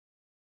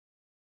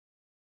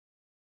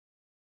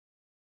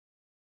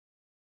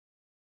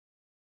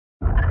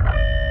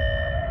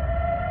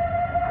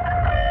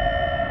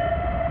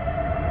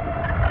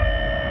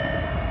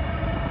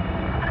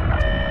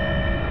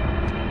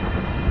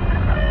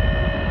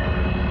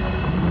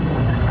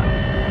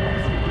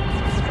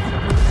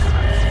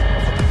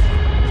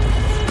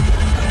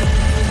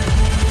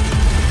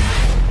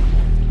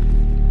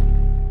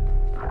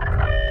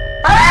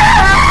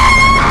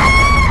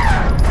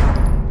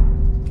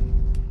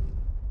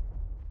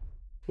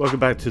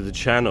Welcome back to the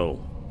channel.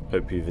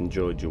 Hope you've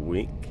enjoyed your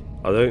week.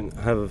 I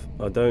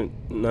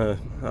don't know.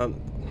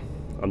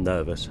 I'm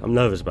nervous. I'm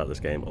nervous about this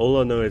game.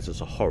 All I know is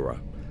it's a horror.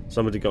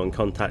 Somebody got in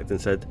contact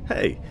and said,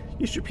 hey,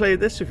 you should play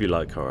this if you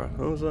like horror.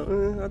 I was like,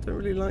 I don't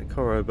really like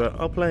horror, but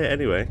I'll play it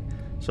anyway.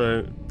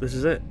 So this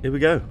is it. Here we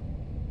go.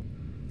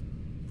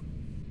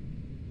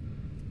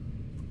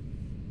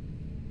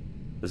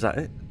 Is that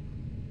it?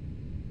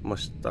 Am I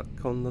stuck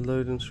on the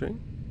loading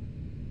screen?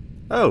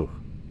 Oh,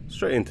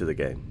 straight into the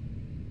game.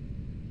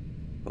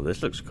 Well,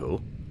 this looks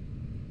cool.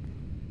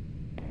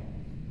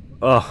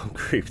 Oh, I'm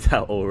creeped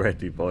out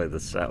already by the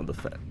sound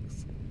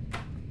effects.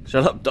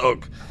 Shut up,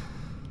 dog!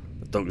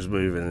 The dog's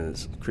moving and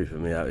it's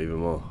creeping me out even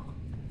more.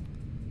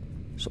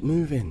 Stop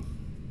moving.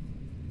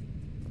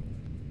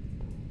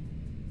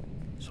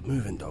 Stop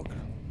moving, dog.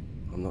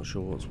 I'm not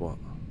sure what's what.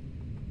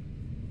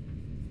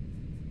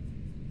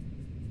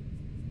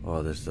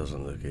 Oh, this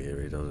doesn't look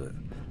eerie, does it?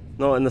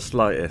 Not in the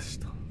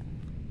slightest.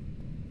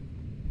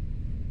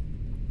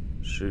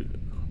 Shoot.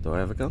 Do I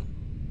have a gun?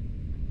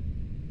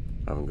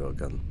 I haven't got a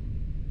gun.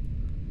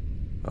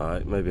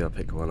 Alright, maybe I'll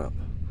pick one up.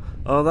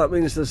 Oh, that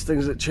means there's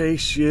things that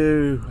chase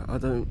you. I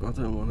don't want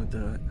to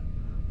do it.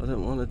 I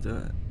don't want to do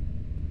it.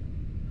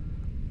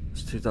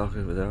 It's too dark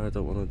over there. I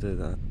don't want to do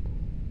that.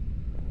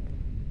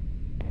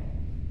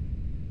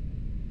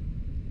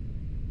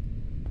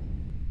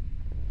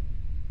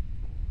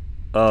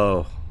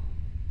 Oh.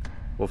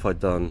 What have I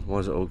done? Why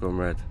has it all gone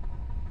red?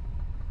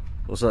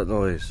 What's that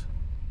noise?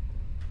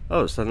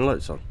 Oh, it's turning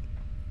lights on.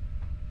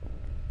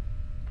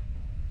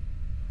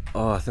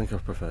 Oh, I think I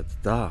prefer the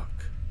dark.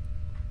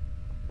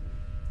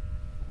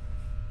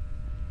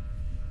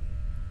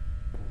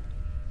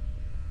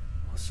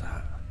 What's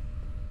that?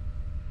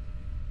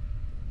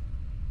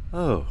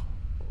 Oh,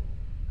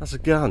 that's a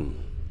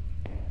gun.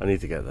 I need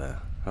to get there.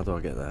 How do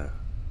I get there?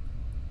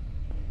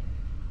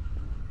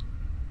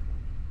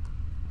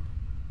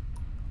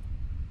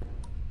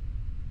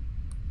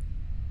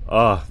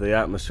 Oh, the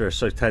atmosphere is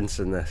so tense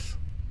in this.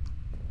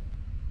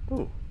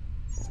 Oh.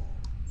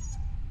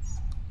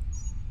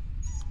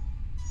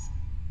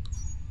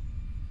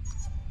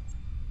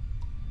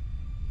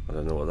 I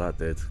don't know what that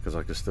did, because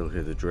I can still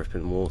hear the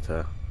dripping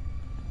water.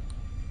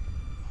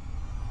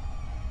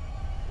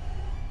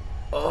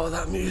 Oh,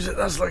 that music,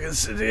 that's like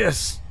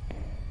Insidious!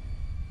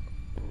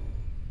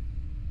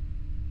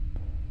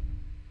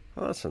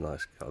 Oh, that's a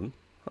nice gun.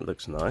 That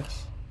looks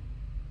nice.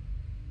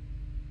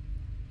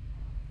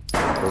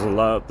 Doesn't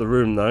light up the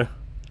room, though.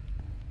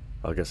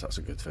 I guess that's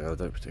a good thing. I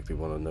don't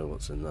particularly want to know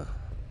what's in there.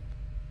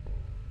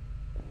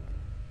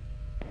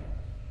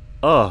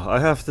 Oh,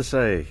 I have to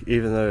say,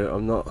 even though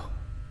I'm not...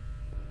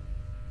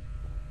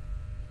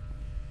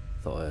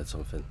 Thought I heard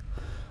something.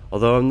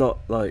 Although I'm not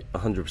like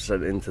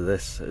 100% into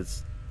this,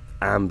 its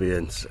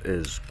ambience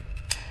is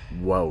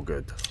well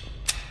good.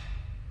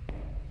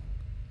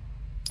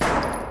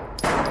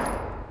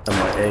 And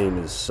my aim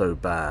is so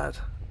bad.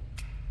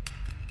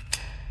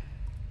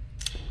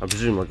 I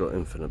presume I got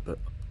infinite, but...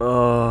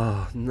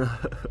 Oh, no.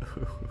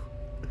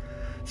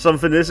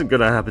 Something isn't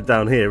going to happen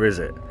down here, is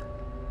it?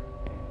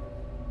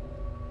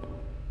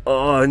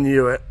 Oh, I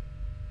knew it.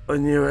 I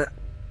knew it.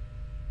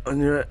 I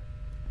knew it.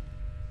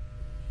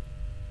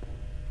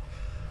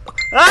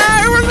 No.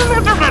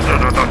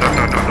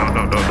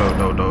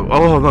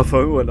 Oh, my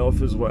phone went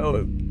off as well.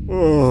 And,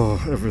 oh,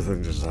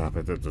 everything just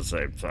happened at the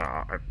same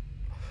time.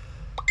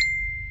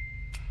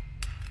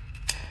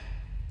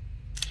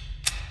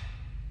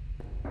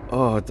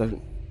 Oh, I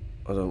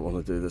don't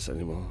want to do this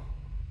anymore.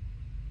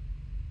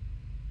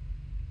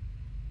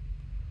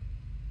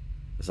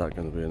 Is that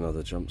going to be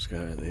another jump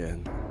scare at the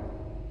end?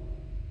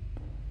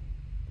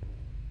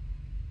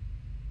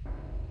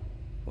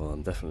 Well,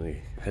 I'm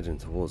definitely heading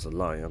towards the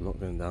light. I'm not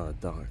going down a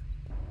dark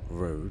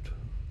road,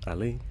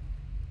 alley,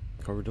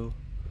 corridor.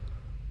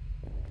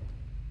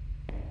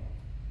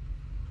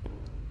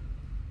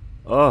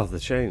 Oh, the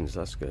chains,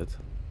 that's good.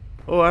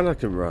 Oh, and I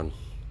can run.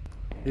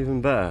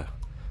 Even better.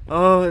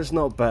 Oh, it's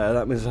not better.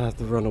 That means I have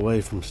to run away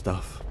from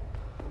stuff.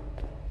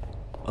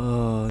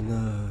 Oh,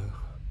 no.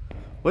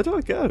 Where do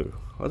I go?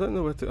 I don't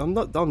know where to... I'm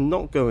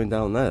not going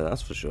down there,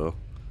 that's for sure.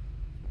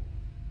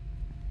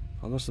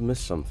 I must have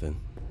missed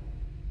something.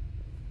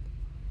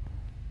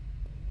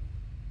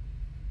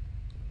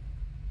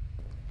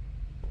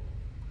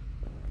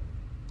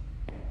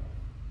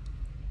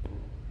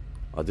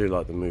 I do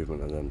like the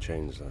movement of them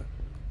chains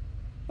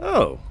though.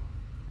 Oh!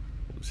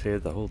 It was here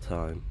the whole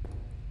time.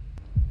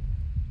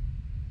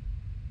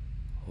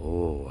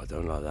 Oh, I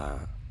don't like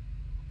that.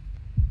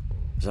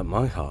 Is that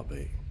my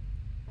heartbeat?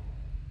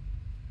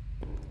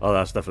 Oh,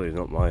 that's definitely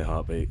not my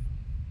heartbeat.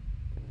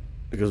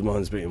 Because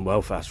mine's beating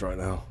well fast right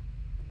now.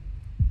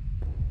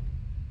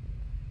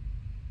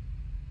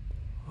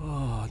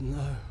 Oh,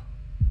 no.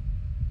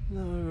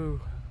 No.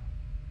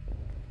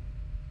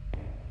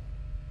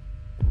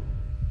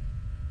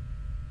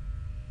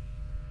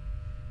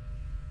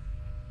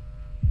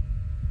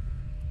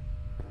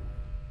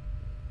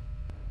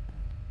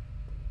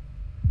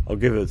 I'll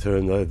give it to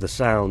him though, the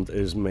sound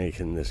is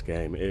making this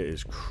game. It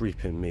is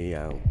creeping me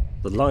out.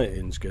 The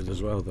lighting's good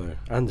as well though,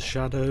 and the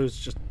shadows,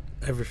 just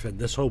everything.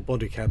 This whole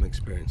body cam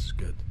experience is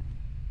good.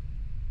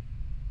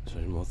 Is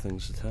there any more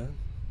things to turn?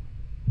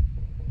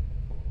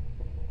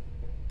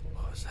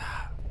 What was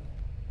that?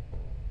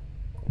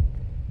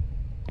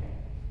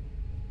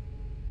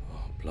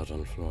 Oh, blood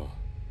on the floor.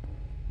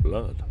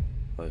 Blood?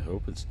 I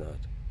hope it's not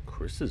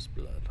Chris's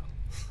blood.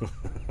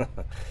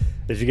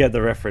 If you get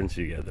the reference,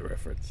 you get the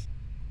reference.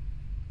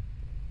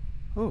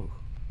 Oh,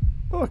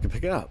 I can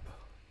pick it up.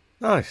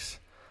 Nice.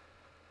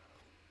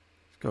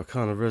 It's got a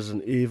kind of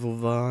Resident Evil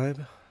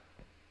vibe.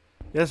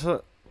 Yes,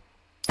 oh,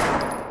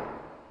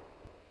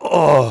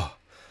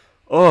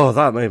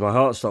 that made my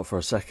heart stop for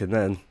a second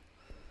then.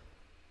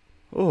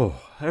 Oh,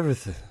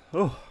 everything.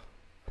 Oh,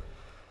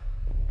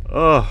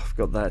 I've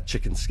got that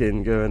chicken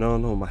skin going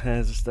on. All my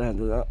hairs are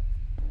standing up.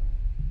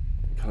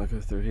 Can I go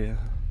through here?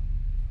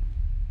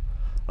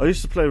 I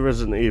used to play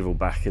Resident Evil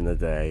back in the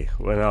day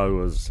when I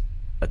was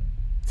a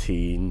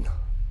teen,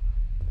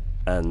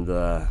 and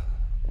that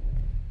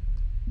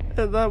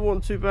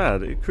wasn't too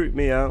bad. It creeped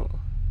me out.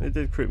 It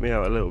did creep me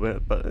out a little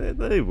bit, but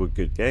they were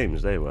good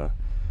games, they were.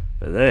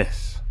 But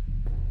this,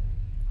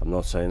 I'm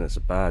not saying it's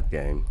a bad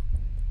game.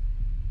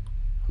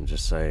 I'm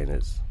just saying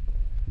it's...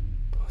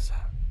 What's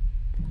that?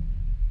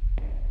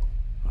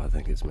 I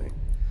think it's me.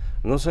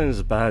 I'm not saying it's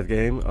a bad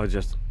game, I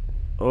just...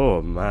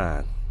 Oh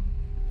man.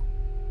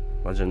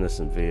 Imagine this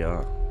in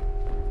VR.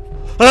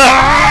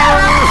 Ah!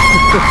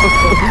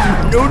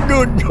 No.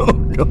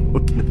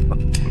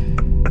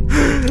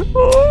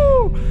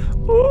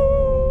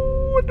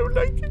 Oh, I don't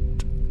like it.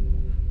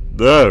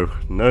 No.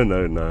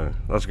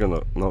 That's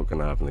not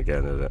gonna happen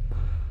again, is it?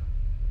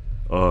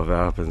 Oh, if it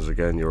happens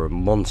again, you're a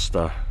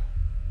monster.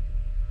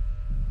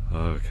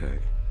 Okay.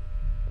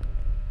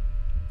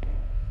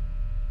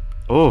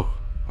 Oh,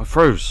 I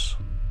froze.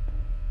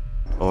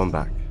 Oh, I'm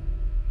back.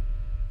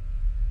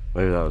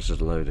 Maybe that was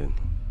just loading.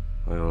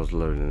 Maybe I was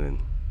loading in.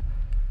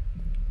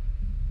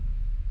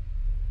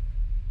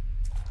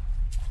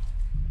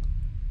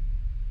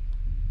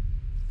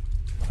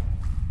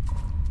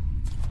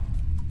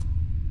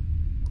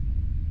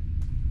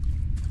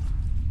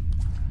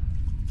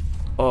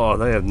 Oh,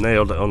 they have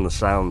nailed it on the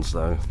sounds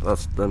though.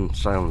 Them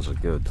sounds are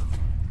good.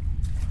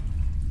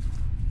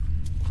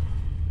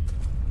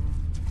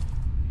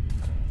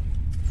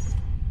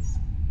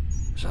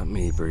 Is that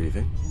me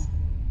breathing?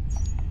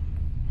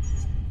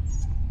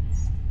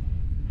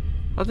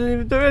 I didn't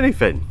even do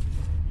anything.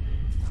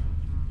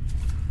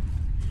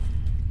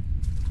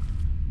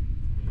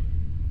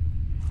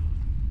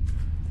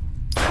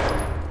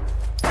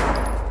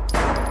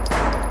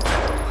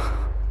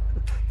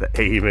 The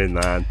aiming,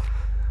 man.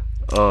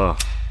 Oh,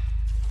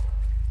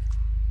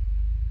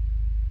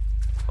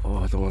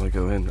 I don't want to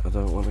go in. I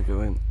don't want to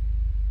go in.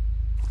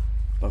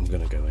 I'm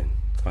gonna go in.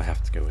 I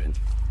have to go in.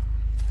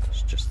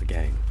 It's just a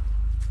game.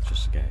 It's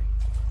just a game.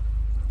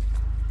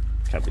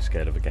 Can't be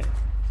scared of a game.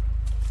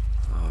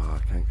 Oh, I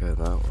can't go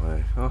that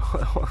way.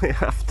 Oh, I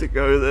have to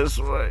go this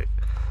way.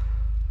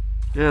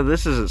 Yeah,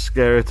 this isn't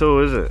scary at all,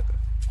 is it?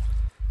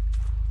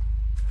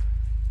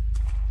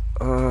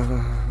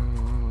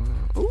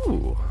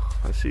 Ooh,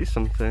 I see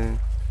something.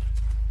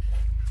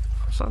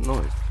 What's that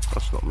noise?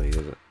 That's not me, is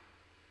it?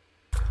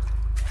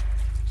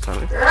 Is that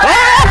me?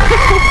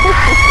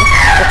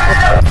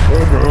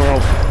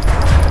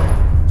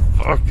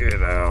 Fucking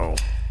hell.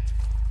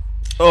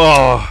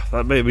 Oh,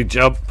 that made me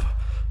jump.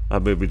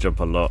 That made me jump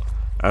a lot.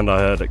 And I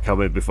heard it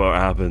coming before it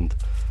happened.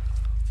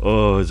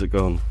 Oh, is it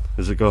gone?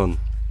 Is it gone?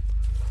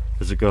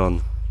 Is it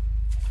gone?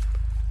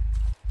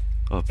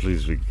 Oh,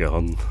 please be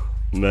gone.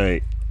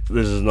 Mate,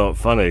 this is not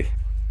funny.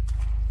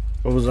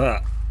 What was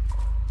that?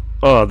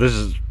 Oh, this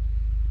has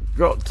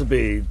got to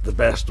be the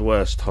best,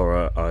 worst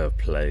horror I have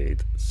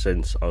played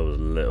since I was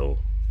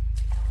little.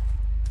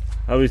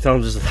 How many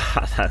times has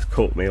that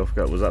caught me off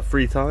guard? Was that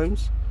 3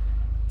 times?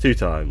 2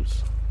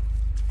 times?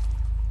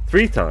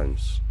 3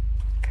 times?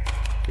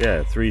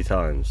 Yeah, 3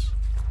 times.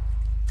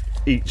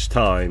 Each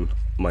time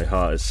my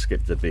heart has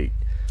skipped a beat.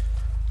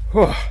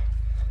 Whew.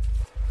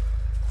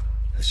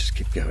 Let's just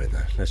keep going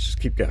though. Let's just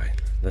keep going.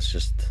 Let's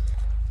just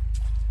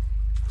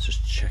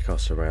check our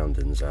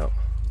surroundings out.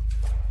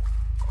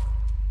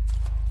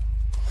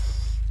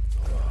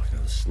 Oh, I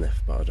got a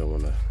sniff, but I don't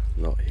want to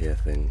not hear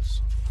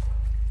things.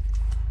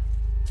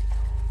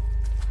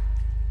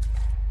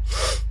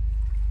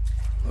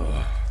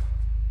 Oh.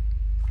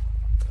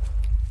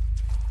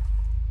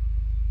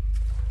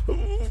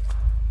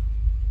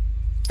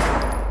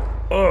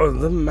 Oh,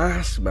 the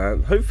mask,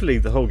 man. Hopefully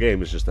the whole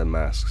game is just their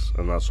masks,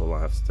 and that's all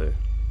I have to do.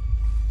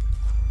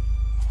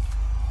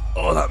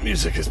 Oh, that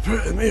music is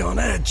putting me on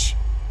edge.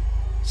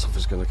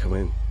 Something's gonna come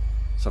in.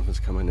 Something's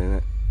coming in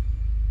it.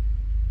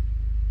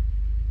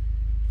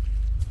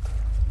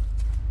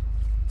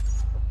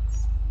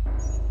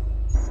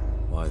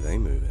 Why are they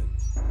moving?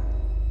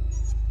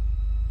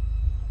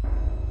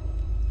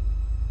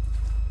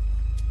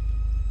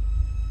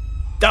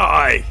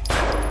 Die!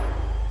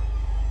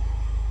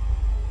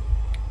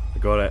 I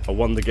got it. I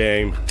won the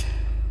game.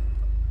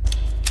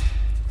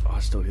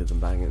 I still hear them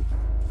banging.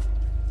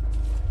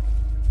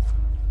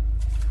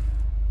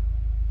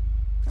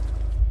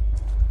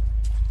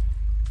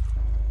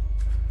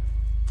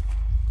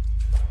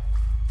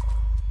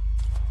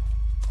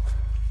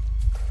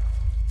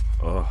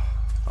 Oh,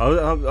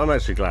 I'm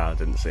actually glad I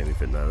didn't see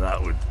anything there.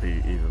 That would be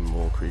even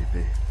more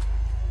creepy.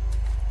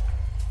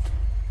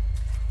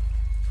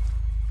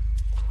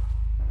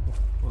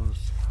 I'm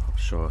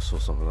sure I saw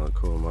something like the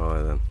corner of my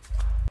eye then.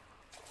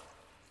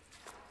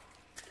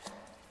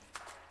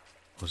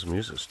 Was the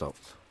music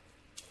stopped?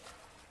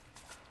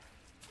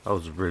 That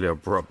was a really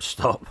abrupt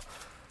stop.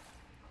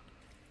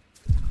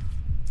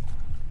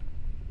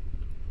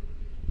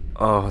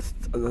 Oh,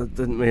 that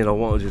didn't mean I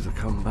wanted you to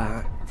come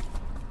back.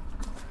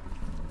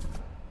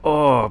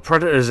 Oh,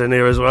 Predator's in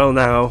here as well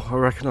now. I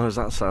recognise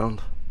that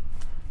sound.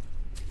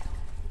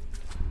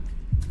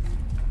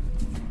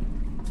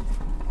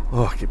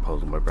 Oh, I keep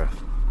holding my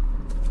breath.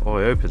 Oh,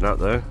 I opened that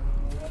though.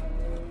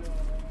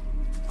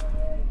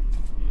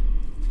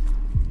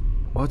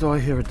 Why do I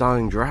hear a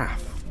dying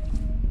giraffe?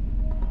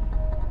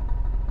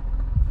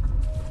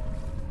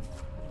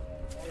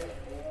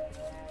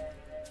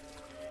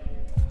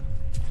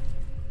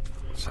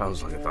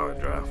 Sounds like a dying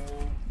giraffe.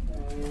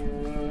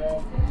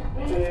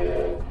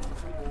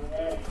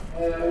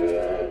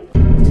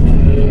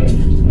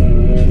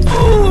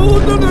 Oh,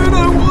 no,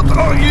 what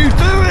are you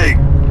doing?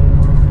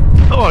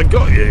 Oh, I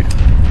got you.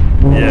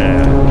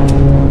 Yeah.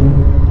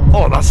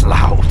 Oh, that's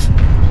loud.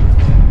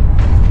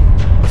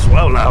 That's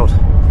well loud.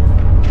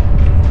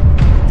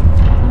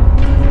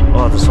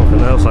 Oh, there's something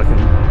else I can...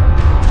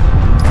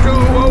 Go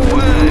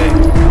away!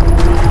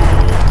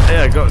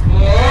 Yeah, I got...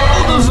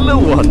 Oh, there's a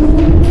little one!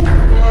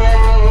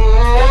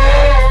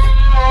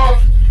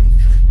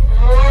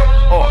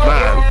 Oh,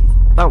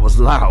 man. That was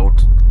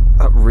loud.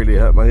 That really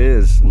hurt my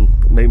ears and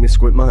made me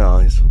squint my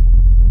eyes.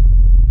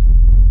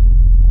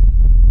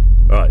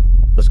 Alright,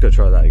 let's go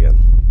try that again.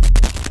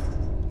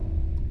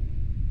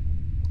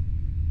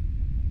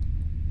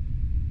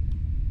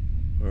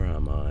 Where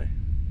am I?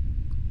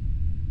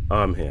 Oh,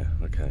 I'm here,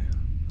 okay.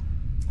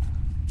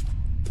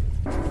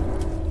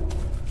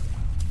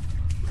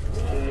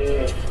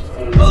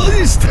 Oh,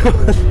 he's still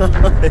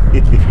alive!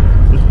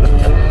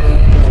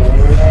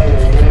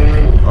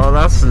 Oh,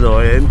 that's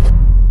annoying.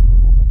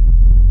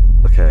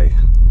 Okay,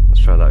 let's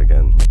try that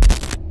again.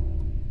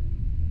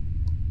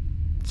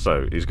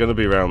 So, he's going to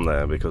be around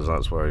there because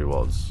that's where he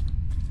was.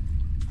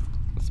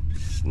 Let's be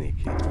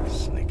sneaky,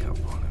 sneak up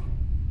on him.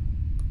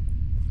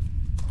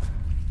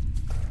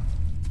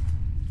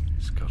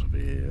 He's got to be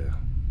here.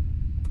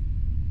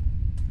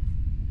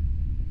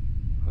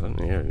 I don't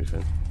hear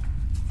anything.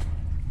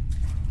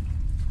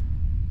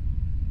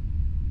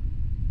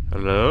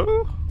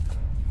 Hello?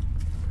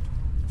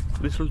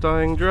 Little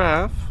dying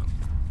giraffe?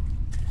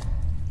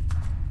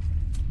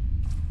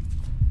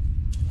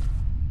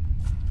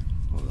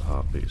 Oh, the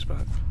heartbeat's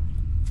back.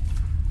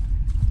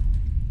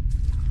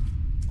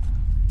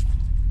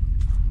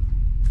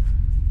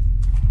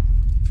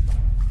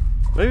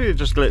 Maybe it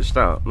just glitched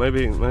out.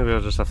 Maybe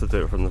I'll just have to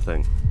do it from the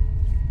thing.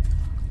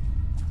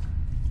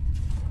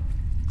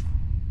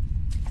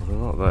 Well, they're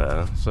not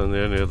there, so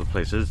the only other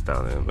place is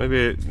down here. Maybe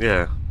it,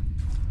 yeah.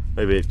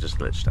 Maybe it just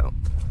glitched out.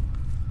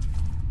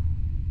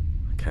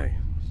 Okay,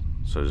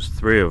 so there's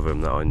 3 of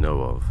them that I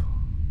know of.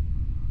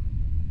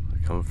 They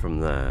come from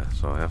there,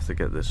 so I have to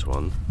get this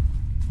one.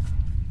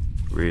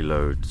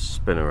 Reload,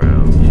 spin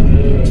around.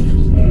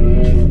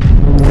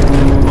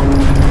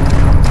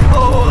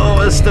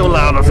 Oh, it's still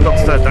loud, I forgot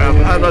to turn down,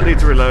 and I need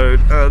to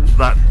reload, and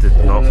that did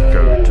not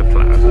go to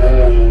plan.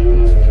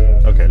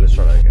 Okay, let's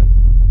try that again.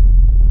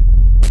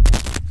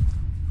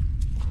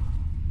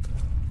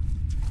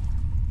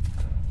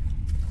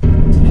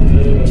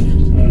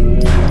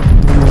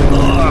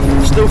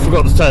 Still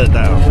forgot to turn it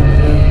down.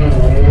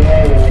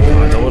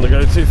 I don't want to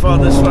go too far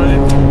this way.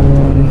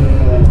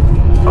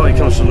 Oh, he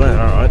comes from there.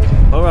 Alright.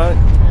 Alright.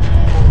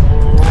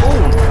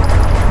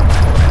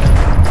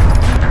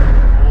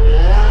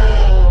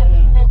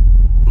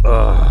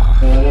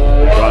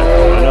 Right,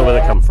 I know where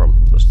they come from.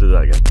 Let's do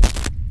that again.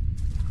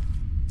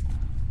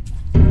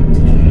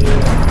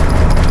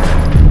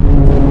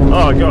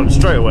 Oh, I got him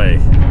straight away.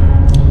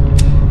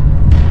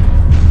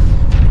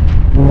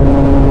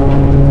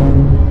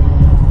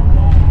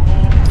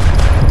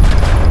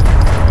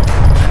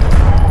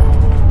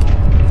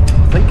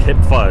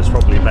 Hipfire is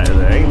probably better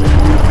than aiming.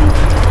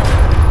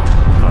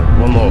 Right,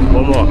 one more.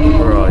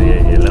 Where are you,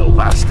 you little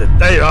bastard?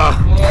 There you are!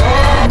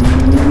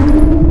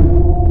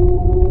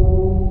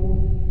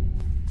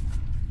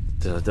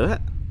 Did I do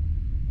it?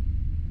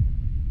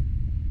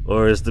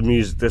 Or is the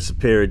music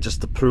disappearing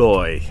just a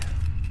ploy?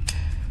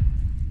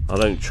 I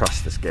don't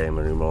trust this game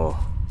anymore.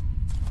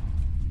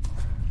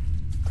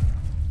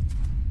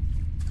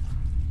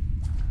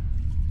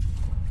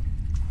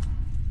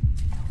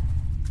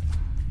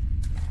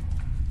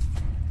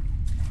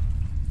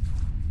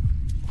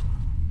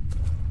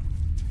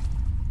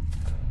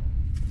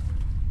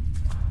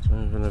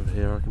 Anything over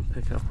here I can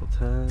pick up or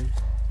turn?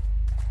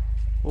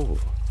 Oh,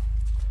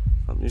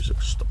 that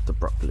music stopped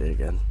abruptly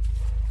again.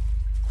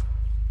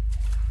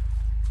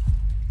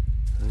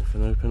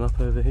 Anything open up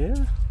over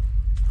here?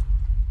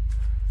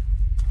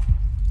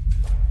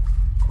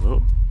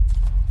 Oh.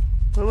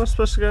 Where am I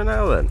supposed to go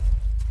now then?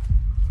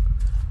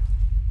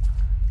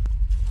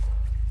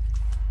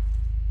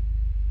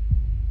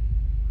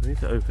 I need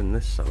to open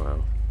this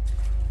somehow.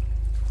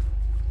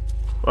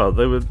 Well,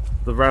 they were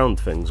the round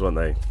things, weren't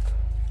they?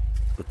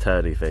 The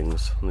turdy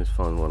things. I need to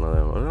find one of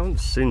them. I haven't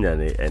seen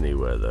any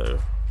anywhere though.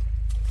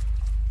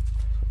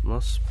 It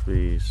must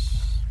be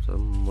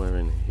somewhere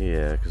in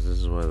here, because this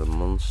is where the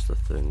monster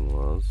thing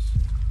was.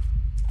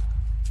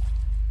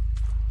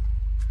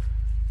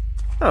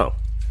 Oh.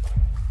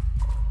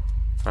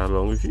 How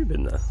long have you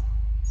been there?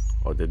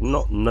 I did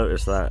not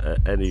notice that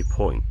at any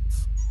point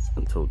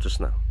until just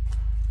now.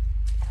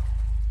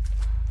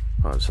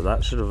 Alright, so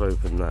that should have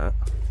opened that.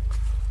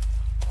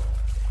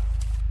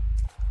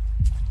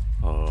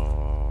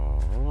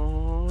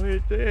 Oh,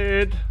 it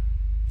did.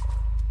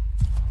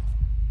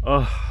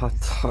 Oh,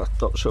 I'm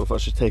not sure if I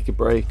should take a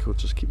break or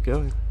just keep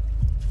going.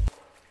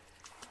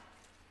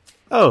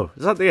 Oh,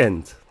 is that the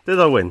end? Did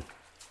I win?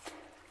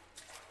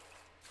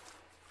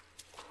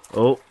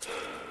 Oh.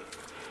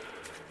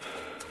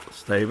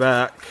 Stay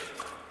back.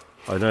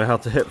 I know how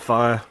to hit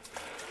fire.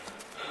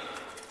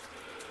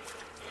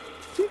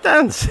 You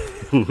dancing?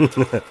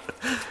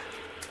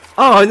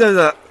 Oh, I know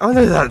that. I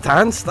know that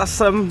dance.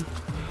 That's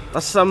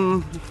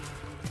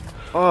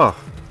oh,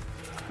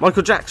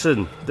 Michael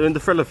Jackson doing the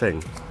Thriller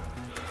thing.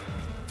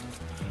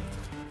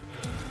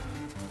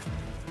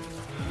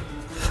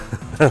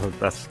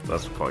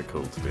 that's quite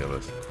cool, to be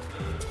honest.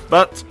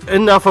 But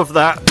enough of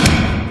that.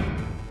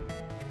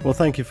 Well,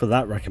 thank you for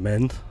that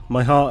recommend.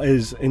 My heart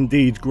is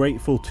indeed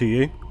grateful to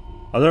you.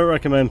 I don't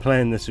recommend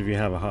playing this if you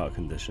have a heart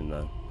condition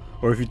though,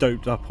 or if you're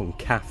doped up on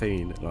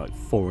caffeine at like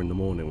 4 in the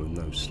morning with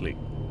no sleep,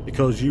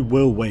 because you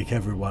will wake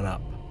everyone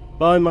up.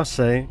 But I must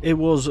say, it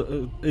was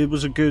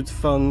a good,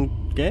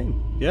 fun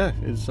game. Yeah,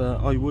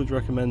 I would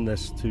recommend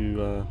this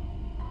to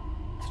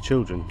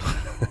children.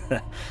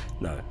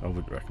 No, I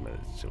wouldn't recommend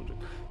it to children.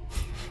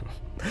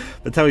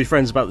 But tell your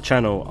friends about the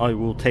channel. I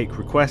will take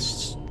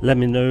requests. Let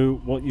me know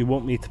what you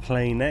want me to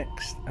play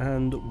next,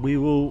 and we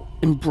will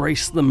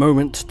embrace the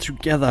moment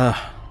together.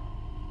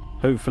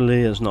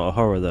 Hopefully it's not a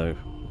horror though.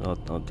 I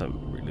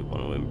don't really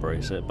want to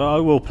embrace it, but I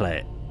will play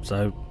it.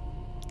 So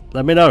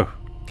let me know.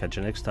 Catch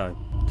you next time.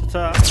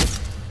 Ta-ta.